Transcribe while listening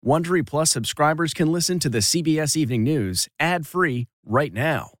Wondery Plus subscribers can listen to the CBS Evening News ad-free right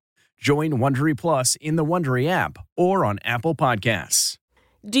now. Join Wondery Plus in the Wondery app or on Apple Podcasts.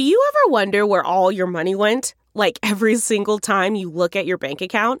 Do you ever wonder where all your money went? Like every single time you look at your bank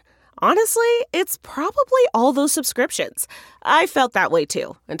account? Honestly, it's probably all those subscriptions. I felt that way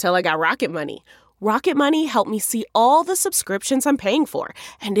too, until I got Rocket Money. Rocket Money helped me see all the subscriptions I'm paying for,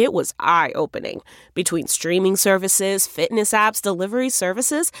 and it was eye-opening. Between streaming services, fitness apps, delivery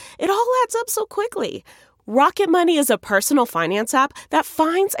services, it all adds up so quickly. Rocket Money is a personal finance app that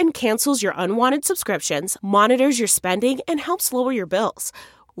finds and cancels your unwanted subscriptions, monitors your spending, and helps lower your bills.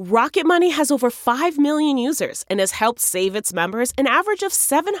 Rocket Money has over 5 million users and has helped save its members an average of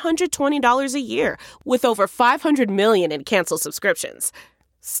 $720 a year, with over 500 million in canceled subscriptions.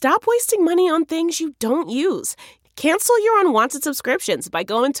 Stop wasting money on things you don't use. Cancel your unwanted subscriptions by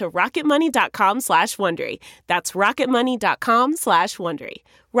going to rocketmoney.com/Wondery. That's rocketmoney.com/Wondery.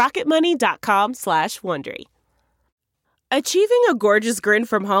 rocketmoney.com/Wondery. Achieving a gorgeous grin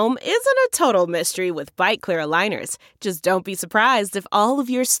from home isn't a total mystery with Byte Clear aligners. Just don't be surprised if all of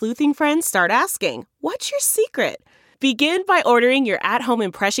your sleuthing friends start asking, "What's your secret?" Begin by ordering your at-home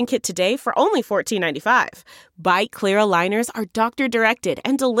impression kit today for only $14.95. Byte Clear aligners are doctor-directed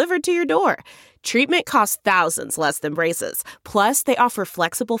and delivered to your door. Treatment costs thousands less than braces. Plus, they offer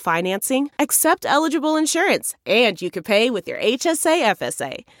flexible financing, accept eligible insurance, and you can pay with your HSA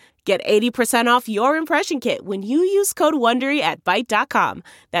FSA. Get 80% off your impression kit when you use code WONDERY at Byte.com.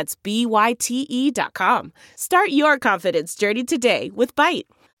 That's BYTE.com. Start your confidence journey today with Byte.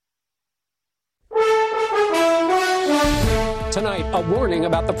 Tonight, a warning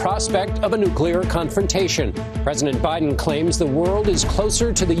about the prospect of a nuclear confrontation. President Biden claims the world is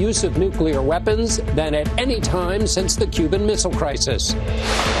closer to the use of nuclear weapons than at any time since the Cuban Missile Crisis.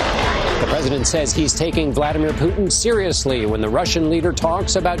 The president says he's taking Vladimir Putin seriously when the Russian leader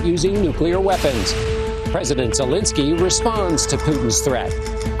talks about using nuclear weapons. President Zelensky responds to Putin's threat.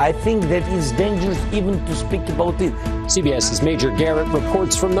 I think that it's dangerous even to speak about it. CBS's Major Garrett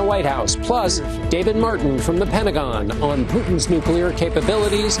reports from the White House, plus David Martin from the Pentagon on Putin's nuclear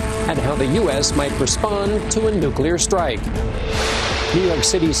capabilities and how the U.S. might respond to a nuclear strike. New York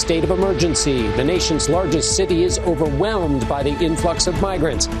City's state of emergency. The nation's largest city is overwhelmed by the influx of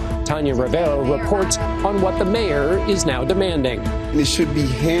migrants. Tanya Rivera reports on what the mayor is now demanding. It should be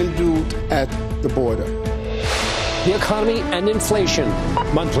handled at the border. The economy and inflation.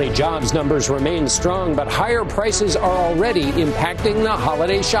 Monthly jobs numbers remain strong, but higher prices are already impacting the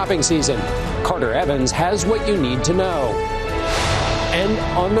holiday shopping season. Carter Evans has what you need to know. And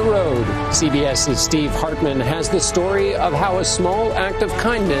on the road, CBS's Steve Hartman has the story of how a small act of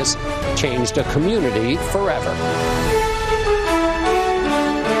kindness changed a community forever.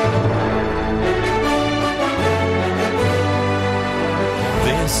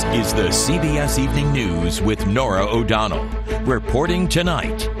 This is the CBS Evening News with Norah O'Donnell, reporting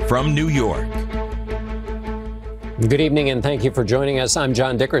tonight from New York. Good evening, and thank you for joining us. I'm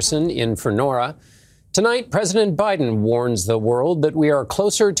John Dickerson, in for Norah. Tonight, President Biden warns the world that we are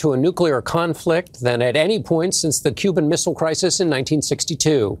closer to a nuclear conflict than at any point since the Cuban Missile Crisis in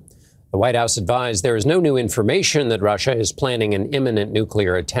 1962. The White House advised there is no new information that Russia is planning an imminent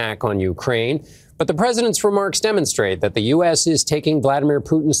nuclear attack on Ukraine. But the president's remarks demonstrate that the U.S. is taking Vladimir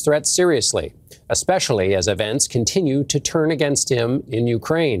Putin's threats seriously, especially as events continue to turn against him in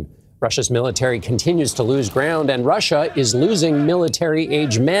Ukraine. Russia's military continues to lose ground, and Russia is losing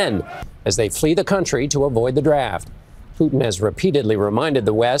military-age men as they flee the country to avoid the draft. Putin has repeatedly reminded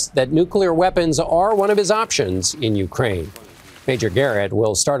the West that nuclear weapons are one of his options in Ukraine. Major Garrett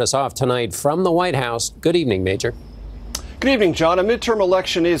will start us off tonight from the White House. Good evening, Major. Good evening, John. A midterm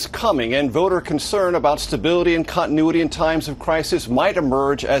election is coming, and voter concern about stability and continuity in times of crisis might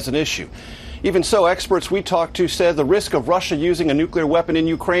emerge as an issue. Even so, experts we talked to said the risk of Russia using a nuclear weapon in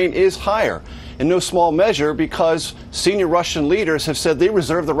Ukraine is higher, in no small measure because senior Russian leaders have said they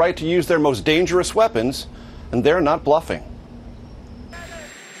reserve the right to use their most dangerous weapons, and they're not bluffing.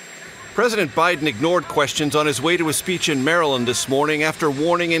 President Biden ignored questions on his way to a speech in Maryland this morning after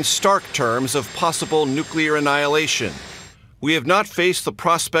warning in stark terms of possible nuclear annihilation. We have not faced the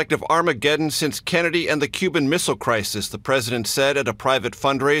prospect of Armageddon since Kennedy and the Cuban Missile Crisis, the president said at a private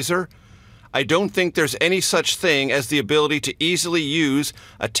fundraiser. I don't think there's any such thing as the ability to easily use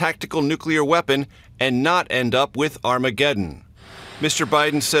a tactical nuclear weapon and not end up with Armageddon. Mr.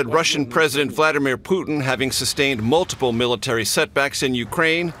 Biden said Russian President Vladimir Putin, having sustained multiple military setbacks in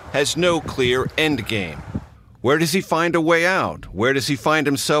Ukraine, has no clear endgame. Where does he find a way out? Where does he find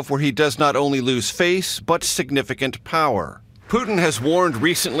himself where he does not only lose face, but significant power? Putin has warned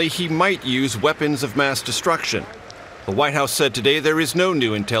recently he might use weapons of mass destruction. The White House said today there is no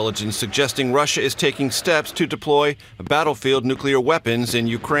new intelligence suggesting Russia is taking steps to deploy battlefield nuclear weapons in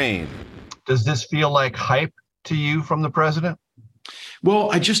Ukraine. Does this feel like hype to you from the president?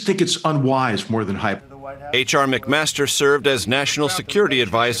 Well, I just think it's unwise more than hype. H.R. McMaster served as national security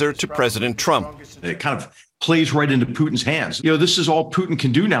advisor to President Trump. It kind of plays right into Putin's hands. This is all Putin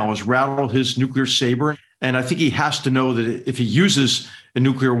can do now is rattle his nuclear saber. And I think he has to know that if he uses a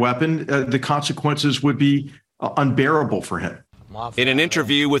nuclear weapon, the consequences would be unbearable for him. In an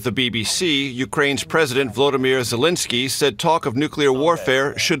interview with the BBC, Ukraine's President Volodymyr Zelensky said talk of nuclear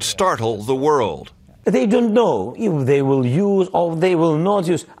warfare should startle the world. They don't know if they will use or they will not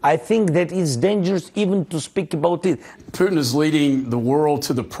use. I think that it's dangerous even to speak about it. Putin is leading the world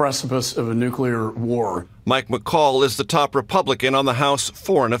to the precipice of a nuclear war. Mike McCall is the top Republican on the House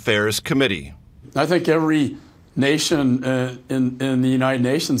Foreign Affairs Committee. I think every nation in the United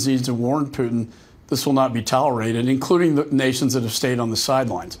Nations needs to warn Putin this will not be tolerated, including the nations that have stayed on the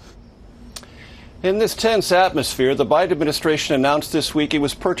sidelines. In this tense atmosphere, the Biden administration announced this week it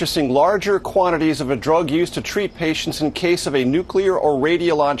was purchasing larger quantities of a drug used to treat patients in case of a nuclear or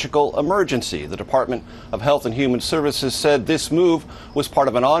radiological emergency. The Department of Health and Human Services said this move was part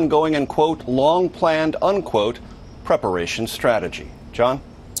of an ongoing and, quote, long-planned, unquote, preparation strategy. John?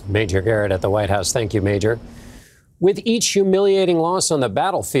 Major Garrett at the White House. Thank you, Major. With each humiliating loss on the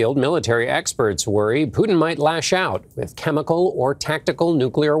battlefield, military experts worry Putin might lash out with chemical or tactical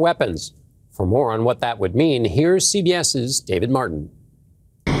nuclear weapons. For more on what that would mean, here's CBS's David Martin.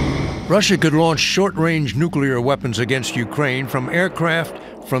 Russia could launch short-range nuclear weapons against Ukraine from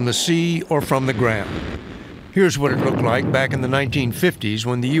aircraft, from the sea, or from the ground. Here's what it looked like back in the 1950s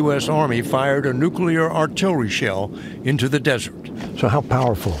when the U.S. Army fired a nuclear artillery shell into the desert. So how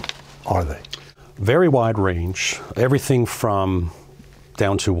powerful are they? Very wide range, everything from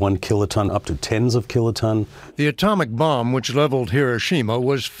down to 1 kiloton up to tens of kiloton. The atomic bomb which leveled Hiroshima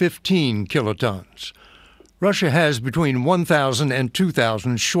was 15 kilotons. Russia has between 1,000 and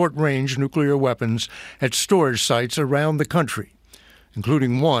 2,000 short-range nuclear weapons at storage sites around the country,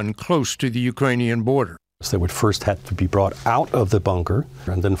 including one close to the Ukrainian border. They would first have to be brought out of the bunker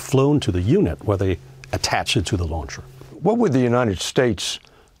and then flown to the unit where they attach it to the launcher. What would the United States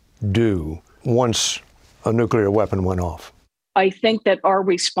do once a nuclear weapon went off? I think that our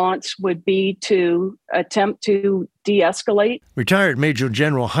response would be to attempt to de-escalate. Retired Major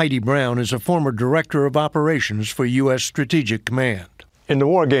General Heidi Brown is a former director of operations for U.S. Strategic Command. In the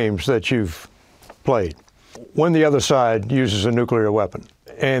war games that you've played, when the other side uses a nuclear weapon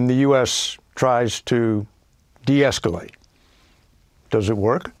and the U.S. tries to de-escalate, does it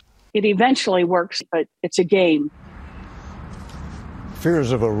work? It eventually works, but it's a game.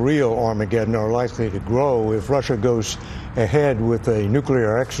 Fears of a real Armageddon are likely to grow if Russia goes ahead with a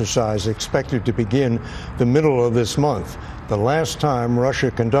nuclear exercise expected to begin the middle of this month. The last time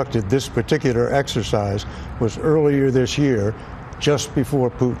Russia conducted this particular exercise was earlier this year, just before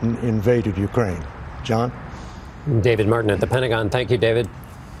Putin invaded Ukraine. John? David Martin at the Pentagon. Thank you, David.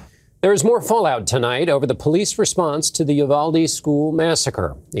 There is more fallout tonight over the police response to the Uvalde school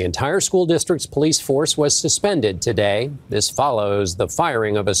massacre. The entire school district's police force was suspended today. This follows the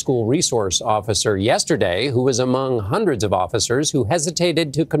firing of a school resource officer yesterday, who was among hundreds of officers who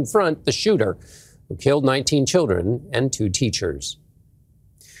hesitated to confront the shooter, who killed 19 children and 2 teachers.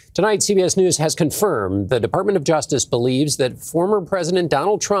 Tonight, CBS News has confirmed the Department of Justice believes that former President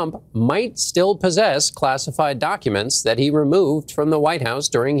Donald Trump might still possess classified documents that he removed from the White House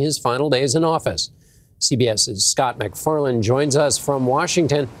during his final days in office. CBS's Scott MacFarlane joins us from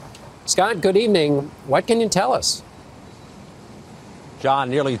Washington. Scott, good evening. What can you tell us? John,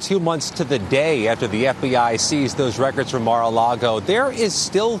 nearly 2 months to the day after the FBI seized those records from Mar-a-Lago, there is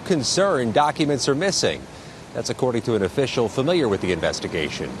still concern documents are missing. That's according to an official familiar with the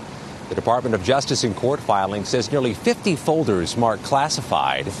investigation. The Department of Justice in court filing says nearly 50 folders marked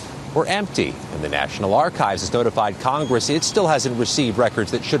classified were empty. And the National Archives has notified Congress it still hasn't received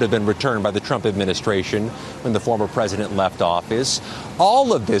records that should have been returned by the Trump administration when the former president left office.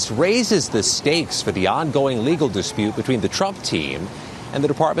 All of this raises the stakes for the ongoing legal dispute between the Trump team and the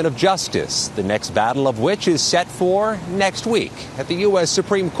Department of Justice, the next battle of which is set for next week at the U.S.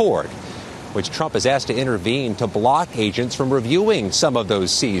 Supreme Court, which Trump has asked to intervene to block agents from reviewing some of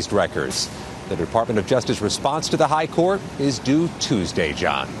those seized records. The Department of Justice response to the High Court is due Tuesday,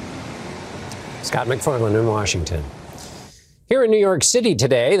 John. Scott MacFarlane in Washington. Here in New York City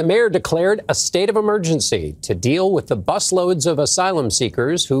today, the mayor declared a state of emergency to deal with the busloads of asylum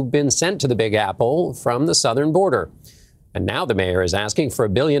seekers who've been sent to the Big Apple from the southern border. And now the mayor is asking for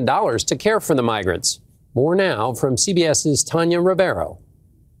 $1 billion to care for the migrants. More now from CBS's Tanya Rivero.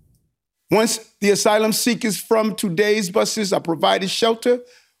 Once the asylum seekers from today's buses are provided shelter,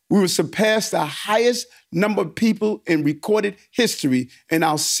 we will surpass the highest number of people in recorded history in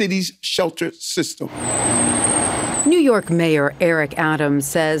our city's shelter system. New York Mayor Eric Adams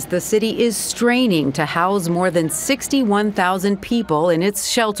says the city is straining to house more than 61,000 people in its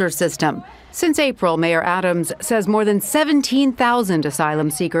shelter system. Since April, Mayor Adams says more than 17,000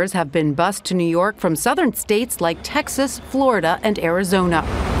 asylum seekers have been bused to New York from southern states like Texas, Florida, and Arizona.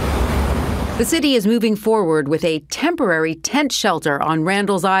 The city is moving forward with a temporary tent shelter on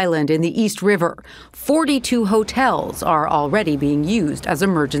Randall's Island in the East River. 42 hotels are already being used as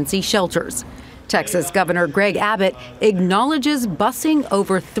emergency shelters. Texas Governor Greg Abbott acknowledges busing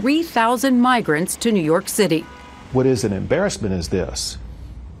over 3,000 migrants to New York City. What is an embarrassment is this.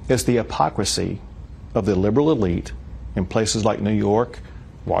 It's the hypocrisy of the liberal elite in places like New York,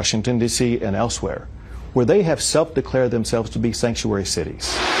 Washington, D.C., and elsewhere, where they have self-declared themselves to be sanctuary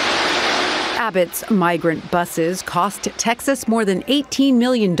cities. Abbott's migrant buses cost Texas more than $18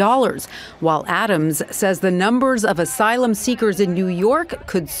 million, while Adams says the numbers of asylum seekers in New York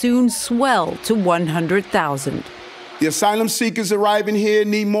could soon swell to 100,000. The asylum seekers arriving here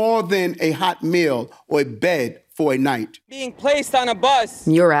need more than a hot meal or a bed for a night. Being placed on a bus.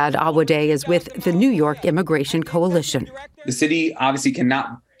 Murad Awadeh is with the New York Immigration Coalition. The city obviously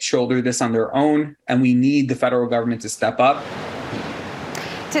cannot shoulder this on their own, and we need the federal government to step up.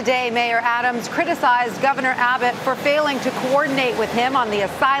 Today, Mayor Adams criticized Governor Abbott for failing to coordinate with him on the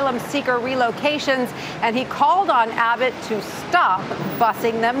asylum seeker relocations, and he called on Abbott to stop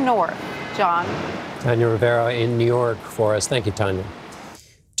busing them north. John. Tanya Rivera in New York for us. Thank you, Tanya.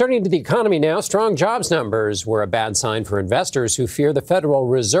 Turning to the economy now, strong jobs numbers were a bad sign for investors who fear the Federal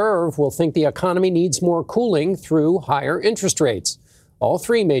Reserve will think the economy needs more cooling through higher interest rates. All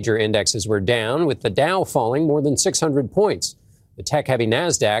three major indexes were down, with the Dow falling more than 600 points. The tech-heavy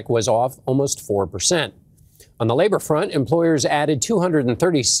NASDAQ was off almost 4%. On the labor front, employers added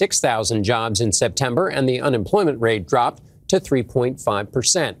 236,000 jobs in September, and the unemployment rate dropped to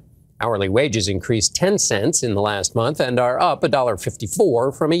 3.5%. Hourly wages increased 10 cents in the last month and are up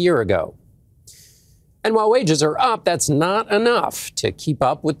 $1.54 from a year ago. And while wages are up, that's not enough to keep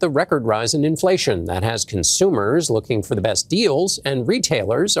up with the record rise in inflation. That has consumers looking for the best deals, and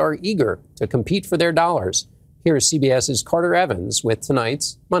retailers are eager to compete for their dollars. Here's CBS's Carter Evans with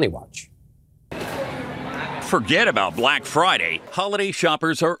tonight's Money Watch. Forget about Black Friday. Holiday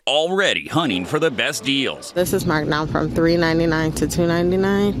shoppers are already hunting for the best deals. This is marked down from $3.99 to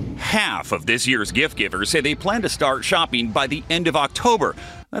 $2.99. Half of this year's gift givers say they plan to start shopping by the end of October.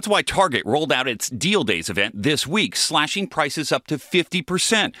 That's why Target rolled out its Deal Days event this week, slashing prices up to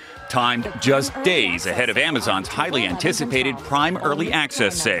 50%, timed just days ahead of Amazon's highly anticipated Prime Early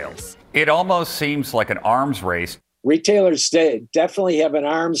Access sale. It almost seems like an arms race. Retailers definitely have an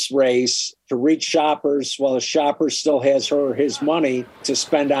arms race to reach shoppers while the shopper still has her or his money to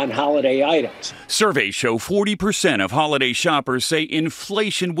spend on holiday items. Surveys show 40% of holiday shoppers say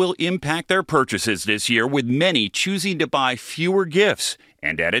inflation will impact their purchases this year, with many choosing to buy fewer gifts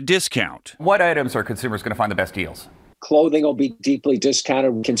and at a discount. What items are consumers going to find the best deals? Clothing will be deeply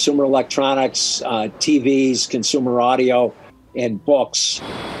discounted. Consumer electronics, TVs, consumer audio, and books.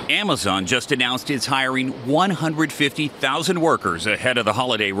 Amazon just announced it's hiring 150,000 workers ahead of the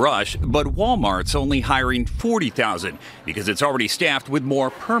holiday rush, but Walmart's only hiring 40,000 because it's already staffed with more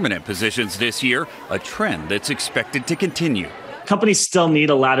permanent positions this year, a trend that's expected to continue. Companies still need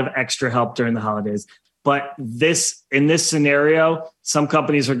a lot of extra help during the holidays, but in this scenario, some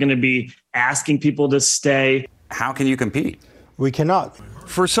companies are going to be asking people to stay. How can you compete? We cannot.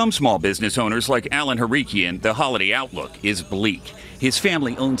 For some small business owners like Alan Harikian, the holiday outlook is bleak. His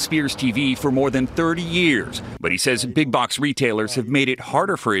family owned Spears TV for more than 30 years, but he says big box retailers have made it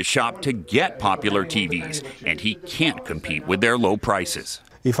harder for his shop to get popular TVs, and he can't compete with their low prices.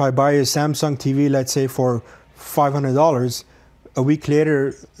 If I buy a Samsung TV, let's say for $500, a week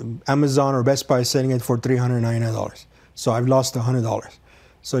later, Amazon or Best Buy is selling it for $399. So I've lost $100.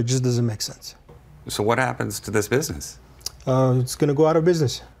 So it just doesn't make sense. So what happens to this business? It's going to go out of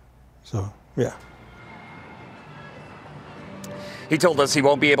business. So, yeah. He told us he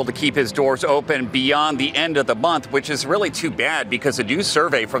won't be able to keep his doors open beyond the end of the month, which is really too bad because a new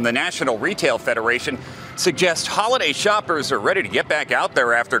survey from the National Retail Federation suggests holiday shoppers are ready to get back out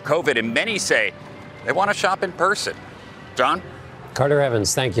there after COVID, and many say they want to shop in person. John? Carter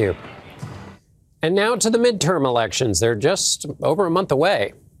Evans, thank you. And now to the midterm elections. They're just over a month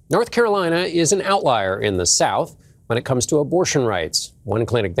away. North Carolina is an outlier in the South when it comes to abortion rights. One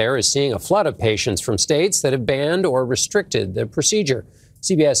clinic there is seeing a flood of patients from states that have banned or restricted the procedure.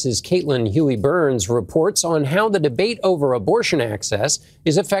 CBS's Caitlin Huey-Burns reports on how the debate over abortion access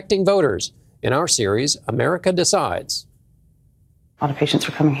is affecting voters in our series, America Decides. A lot of patients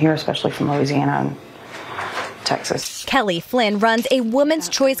are coming here, especially from Louisiana and Texas. Kelly Flynn runs a women's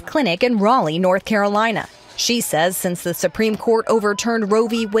choice clinic in Raleigh, North Carolina. She says since the Supreme Court overturned Roe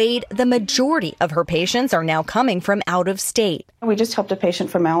v. Wade, the majority of her patients are now coming from out of state. We just helped a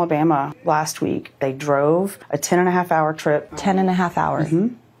patient from Alabama last week. They drove a 10.5-hour trip. 10.5 hours.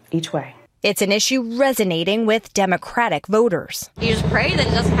 Each way. It's an issue resonating with Democratic voters. You just pray that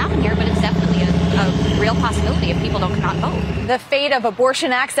it doesn't happen here, but it's definitely a real possibility if people cannot vote. The fate of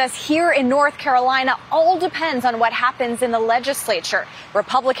abortion access here in North Carolina all depends on what happens in the legislature.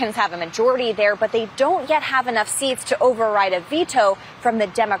 Republicans have a majority there, but they don't yet have enough seats to override a veto from the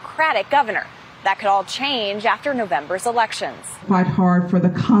Democratic governor. That could all change after November's elections. Fight hard for the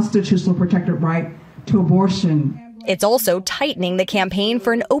constitutional protected right to abortion. It's also tightening the campaign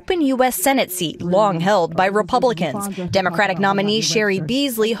for an open U.S. Senate seat long held by Republicans. Democratic nominee Sherry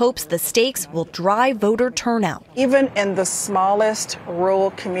Beasley hopes the stakes will drive voter turnout. Even in the smallest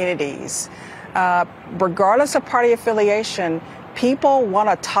rural communities, regardless of party affiliation, people want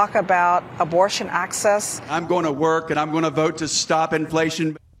to talk about abortion access. I'm going to work and I'm going to vote to stop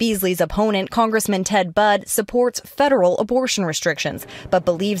inflation. Beasley's opponent, Congressman Ted Budd, supports federal abortion restrictions, but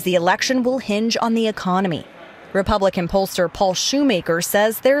believes the election will hinge on the economy. Republican pollster Paul Shoemaker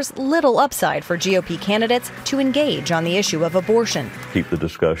says there's little upside for GOP candidates to engage on the issue of abortion. Keep the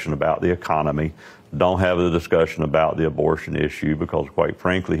discussion about the economy. Don't have the discussion about the abortion issue because, quite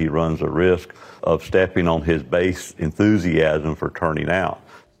frankly, he runs a risk of stepping on his base enthusiasm for turning out.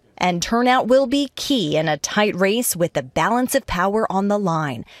 And turnout will be key in a tight race with the balance of power on the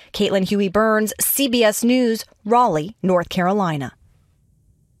line. Caitlin Huey-Burns, CBS News, Raleigh, North Carolina.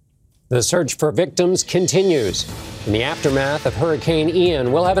 The search for victims continues. In the aftermath of Hurricane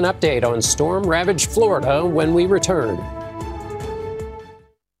Ian, we'll have an update on storm-ravaged Florida when we return.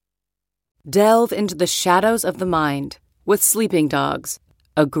 Delve into the shadows of the mind with Sleeping Dogs,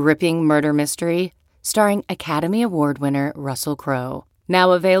 a gripping murder mystery starring Academy Award winner Russell Crowe.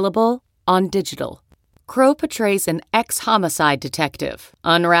 Now available on digital. Crowe portrays an ex-homicide detective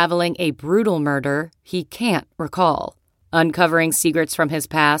unraveling a brutal murder he can't recall. Uncovering secrets from his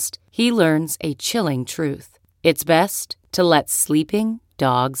past, he learns a chilling truth. It's best to let sleeping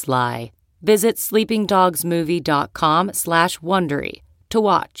dogs lie. Visit sleepingdogsmovie.com/Wondery to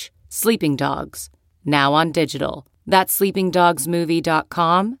watch Sleeping Dogs, now on digital. That's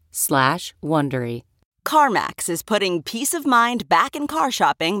sleepingdogsmovie.com/Wondery. CarMax is putting peace of mind back in car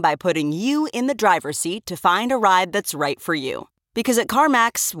shopping by putting you in the driver's seat to find a ride that's right for you. Because at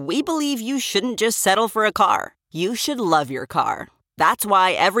CarMax, we believe you shouldn't just settle for a car. You should love your car. That's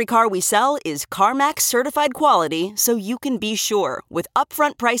why every car we sell is CarMax certified quality, so you can be sure with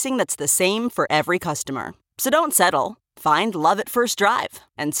upfront pricing that's the same for every customer. So don't settle. Find love at first drive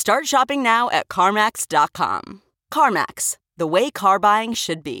and start shopping now at CarMax.com. CarMax, the way car buying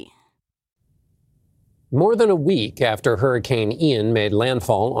should be. More than a week after Hurricane Ian made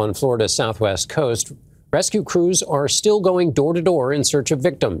landfall on Florida's southwest coast, rescue crews are still going door to door in search of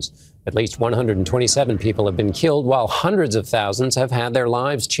victims. At least 127 people have been killed, while hundreds of thousands have had their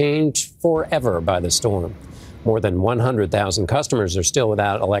lives changed forever by the storm. More than 100,000 customers are still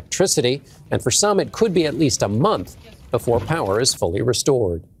without electricity, and for some it could be at least a month before power is fully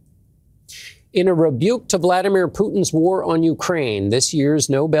restored. In a rebuke to Vladimir Putin's war on Ukraine, this year's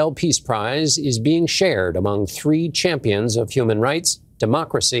Nobel Peace Prize is being shared among 3 champions of human rights,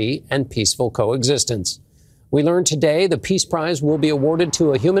 democracy, and peaceful coexistence. We learned today the Peace Prize will be awarded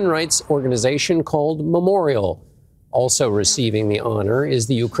to a human rights organization called Memorial. Also receiving the honor is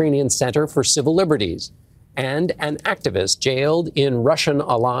the Ukrainian Center for Civil Liberties and an activist jailed in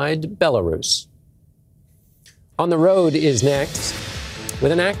Russian-allied Belarus. On the Road is next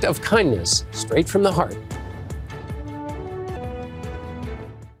with an act of kindness straight from the heart.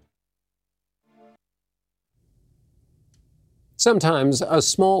 Sometimes a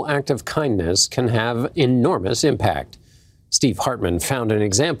small act of kindness can have enormous impact. Steve Hartman found an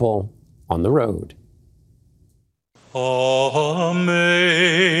example on the road. Amazing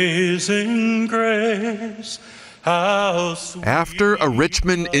grace, how sweet. After a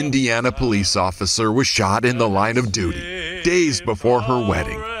Richmond, Indiana police officer was shot in the line of duty days before her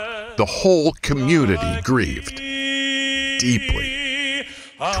wedding, the whole community grieved deeply.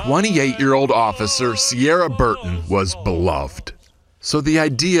 28-year-old officer Sierra Burton was beloved. So the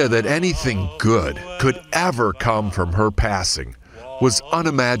idea that anything good could ever come from her passing was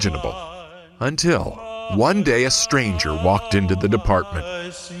unimaginable until one day a stranger walked into the department.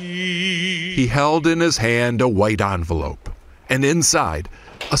 He held in his hand a white envelope and inside,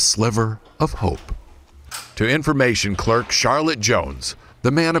 a sliver of hope. To information clerk Charlotte Jones,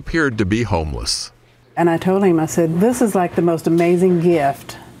 the man appeared to be homeless. And I told him, I said, this is like the most amazing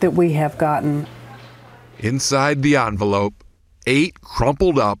gift that we have gotten. Inside the envelope, 8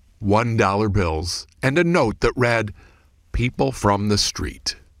 crumpled up $1 bills and a note that read, "People from the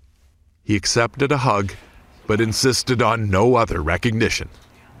street." He accepted a hug, but insisted on no other recognition.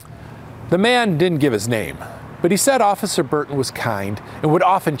 The man didn't give his name, but he said Officer Burton was kind and would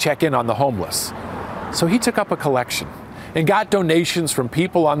often check in on the homeless. So he took up a collection and got donations from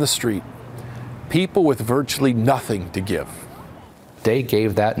people on the street, people with virtually nothing to give. They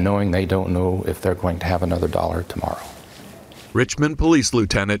gave that knowing they don't know if they're going to have another dollar tomorrow. Richmond Police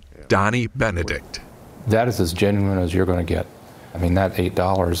Lieutenant Donnie Benedict. That is as genuine as you're going to get. I mean, that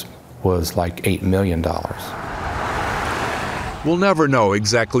 $8 was like $8 million. We'll never know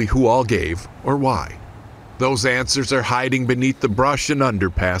exactly who all gave or why. Those answers are hiding beneath the brush and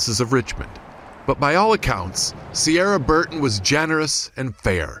underpasses of Richmond. But by all accounts, Sierra Burton was generous and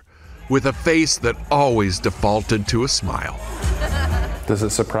fair, with a face that always defaulted to a smile. Does it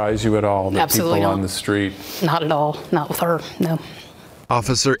surprise you at all that Absolutely people not. on the street? Not at all. Not with her, no.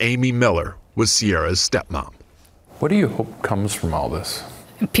 Officer Amy Miller was Sierra's stepmom. What do you hope comes from all this?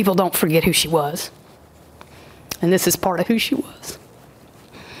 People don't forget who she was. And this is part of who she was.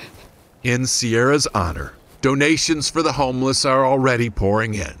 In Sierra's honor, donations for the homeless are already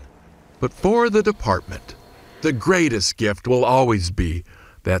pouring in. But for the department, the greatest gift will always be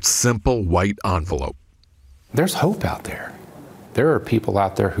that simple white envelope. There's hope out there. There are people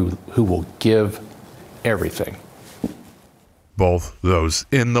out there who will give everything. Both those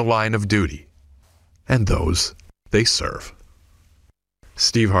in the line of duty and those they serve.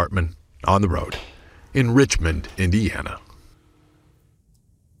 Steve Hartman, On the Road, in Richmond, Indiana.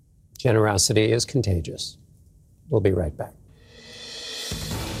 Generosity is contagious. We'll be right back.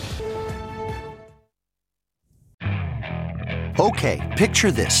 Okay,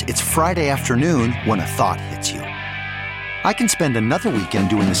 picture this. It's Friday afternoon when a thought hits you. I can spend another weekend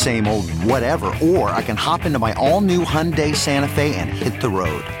doing the same old whatever, or I can hop into my all-new Hyundai Santa Fe and hit the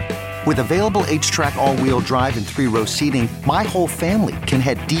road. With available H-Track all-wheel drive and 3-row seating, my whole family can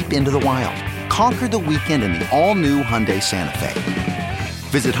head deep into the wild. Conquer the weekend in the all-new Hyundai Santa Fe.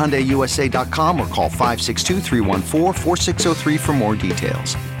 Visit HyundaiUSA.com or call 562-314-4603 for more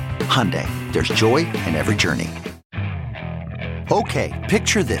details. Hyundai, there's joy in every journey. Okay,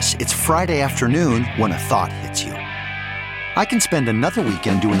 picture this. It's Friday afternoon when a thought hits you. I can spend another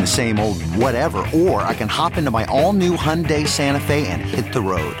weekend doing the same old whatever, or I can hop into my all-new Hyundai Santa Fe and hit the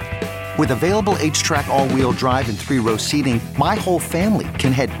road. With available H-Track all-wheel drive and 3-row seating, my whole family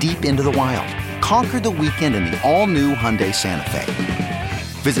can head deep into the wild. Conquer the weekend in the all-new Hyundai Santa Fe.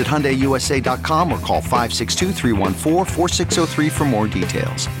 Visit HyundaiUSA.com or call 562-314-4603 for more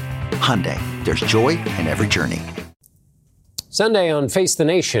details. Hyundai, there's joy in every journey. Sunday on Face the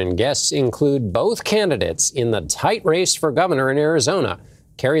Nation, guests include both candidates in the tight race for governor in Arizona,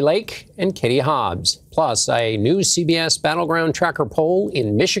 Kari Lake and Katie Hobbs, plus a new CBS Battleground Tracker poll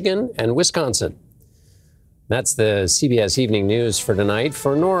in Michigan and Wisconsin. That's the CBS Evening News for tonight.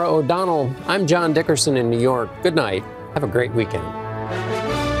 For Norah O'Donnell, I'm John Dickerson in New York. Good night. Have a great weekend.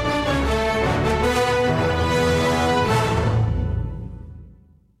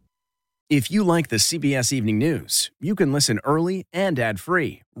 If you like the CBS Evening News, you can listen early and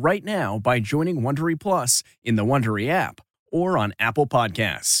ad-free right now by joining Wondery Plus in the Wondery app or on Apple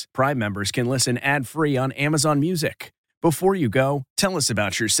Podcasts. Prime members can listen ad-free on Amazon Music. Before you go, tell us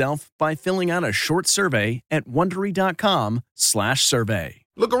about yourself by filling out a short survey at Wondery.com/survey.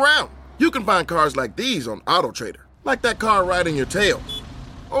 Look around. You can find cars like these on AutoTrader, like that car riding your tail.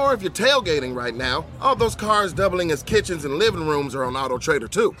 Or if you're tailgating right now, all those cars doubling as kitchens and living rooms are on AutoTrader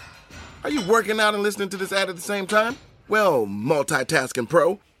too. Are you working out and listening to this ad at the same time? Well, multitasking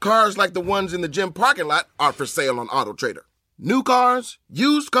pro, cars like the ones in the gym parking lot are for sale on AutoTrader. New cars,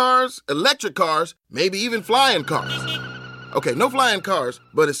 used cars, electric cars, maybe even flying cars. Okay, no flying cars,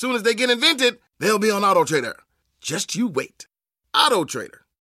 but as soon as they get invented, they'll be on AutoTrader. Just you wait. AutoTrader.